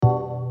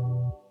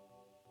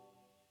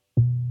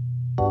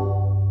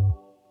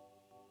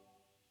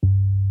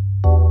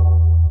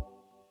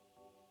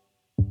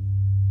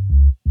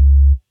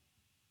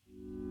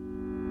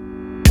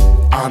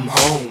I'm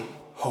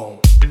home.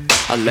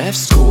 I left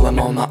school, I'm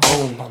on my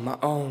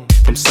own.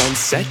 From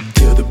sunset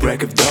till the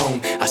break of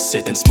dawn, I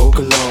sit and smoke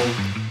alone.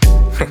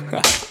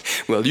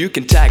 Well, you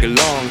can tag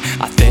along.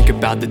 I think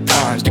about the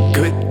times, the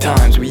good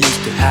times we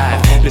used to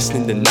have,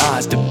 listening to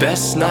nights, the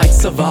best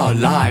nights of our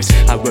lives.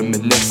 I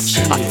reminisce,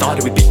 I thought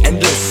it would be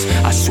endless.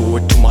 I swore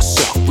it to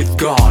myself with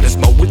God as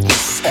my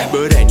witness.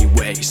 But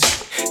anyways,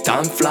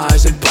 time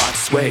flies and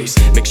parts ways,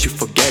 makes you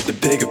forget the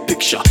bigger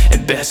picture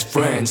and best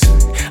friends.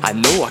 I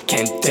know I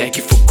can't take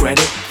it for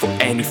granted, for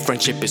any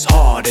friendship is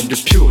hard and the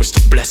purest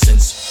of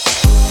blessings.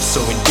 So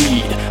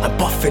indeed, I'm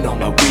puffing on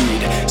my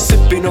weed,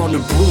 sipping on the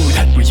brew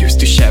that we used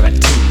to share at 2.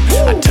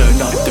 I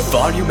turn up the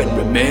volume and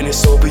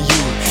reminisce over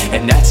you.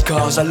 And that's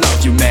cause I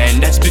love you, man,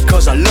 that's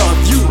because I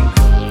love you.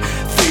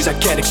 Things I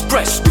can't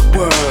express with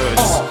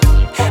words.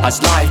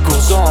 As life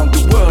goes on,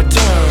 the world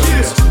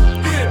turns.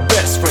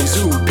 Best friends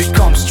who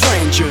become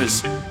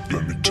strangers.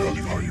 Let me tell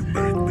you how you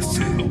make me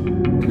feel.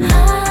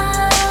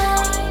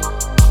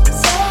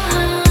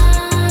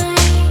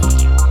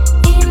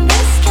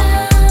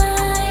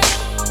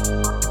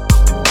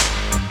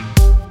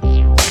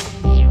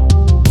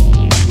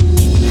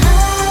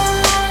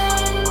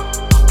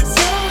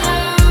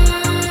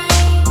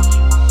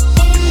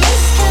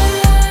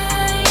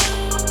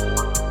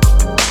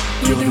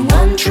 You're the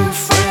one true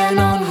friend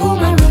on whom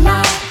I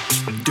rely.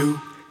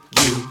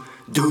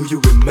 Do you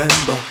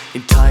remember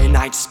entire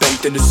nights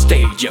spent in the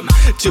stadium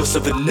till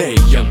 7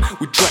 a.m.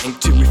 We drank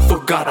till we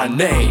forgot our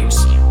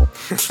names.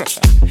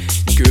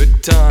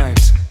 Good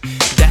times,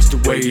 that's the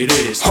way it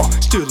is.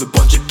 Still a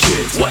bunch of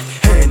kids, what?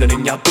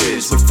 Handling our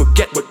biz. We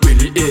forget what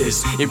really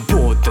is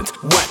important,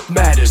 what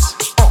matters.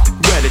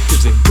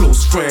 Relatives and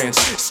close friends,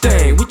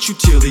 staying with you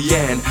till the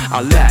end.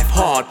 I laugh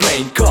hard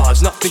playing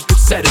cards, nothing could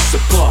set us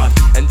apart.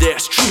 And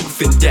there's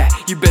truth in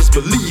that, you best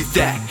believe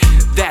that.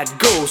 That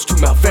goes to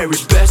my very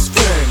best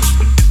friend.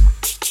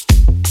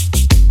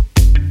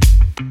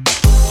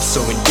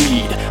 So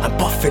indeed, I'm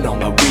puffing on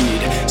my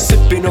weed,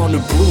 sipping on the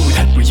brew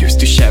that we used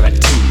to share at 2.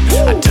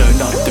 I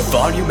turn up the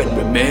volume and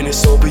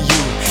reminisce over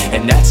you.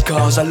 And that's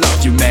cause I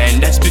love you, man,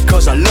 that's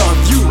because I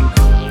love you.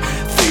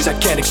 Things I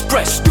can't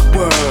express with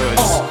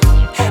words.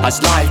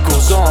 As life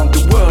goes on, the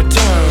world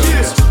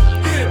turns.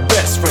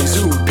 Best friends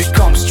who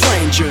become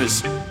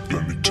strangers.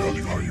 Let me tell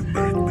you how you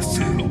make me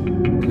feel.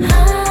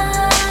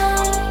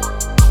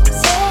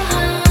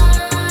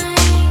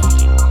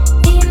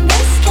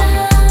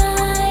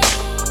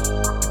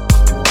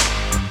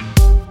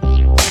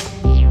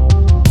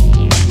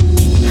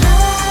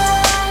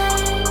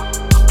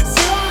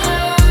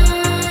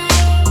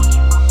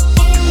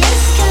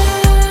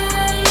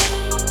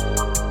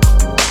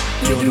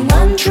 You're the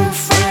one true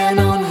friend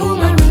on whom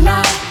I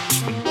rely.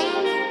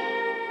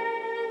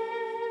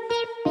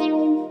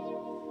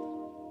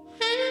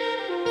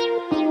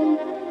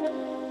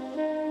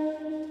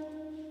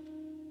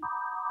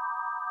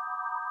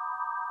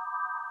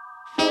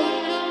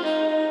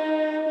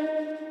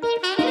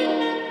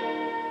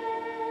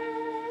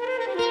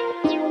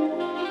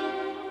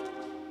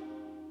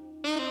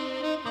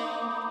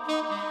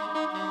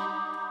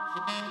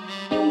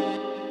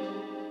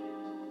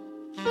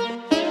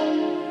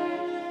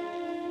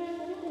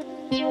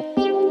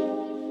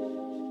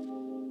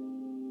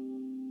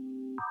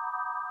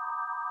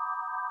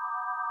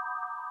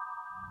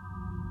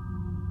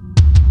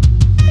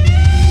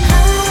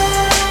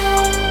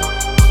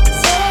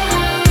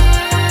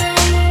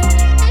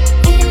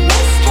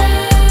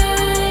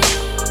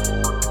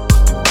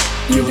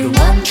 You're the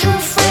one true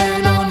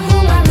friend on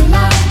whom I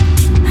rely.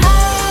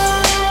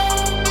 High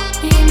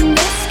in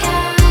the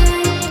sky,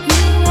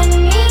 you and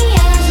me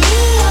as we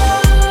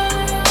are.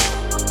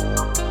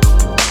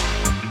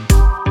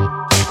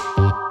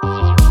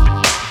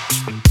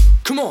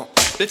 Come on,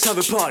 let's have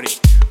a party.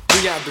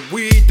 Bring out the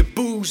weed, the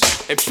booze,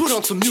 and put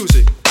on some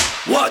music.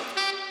 What?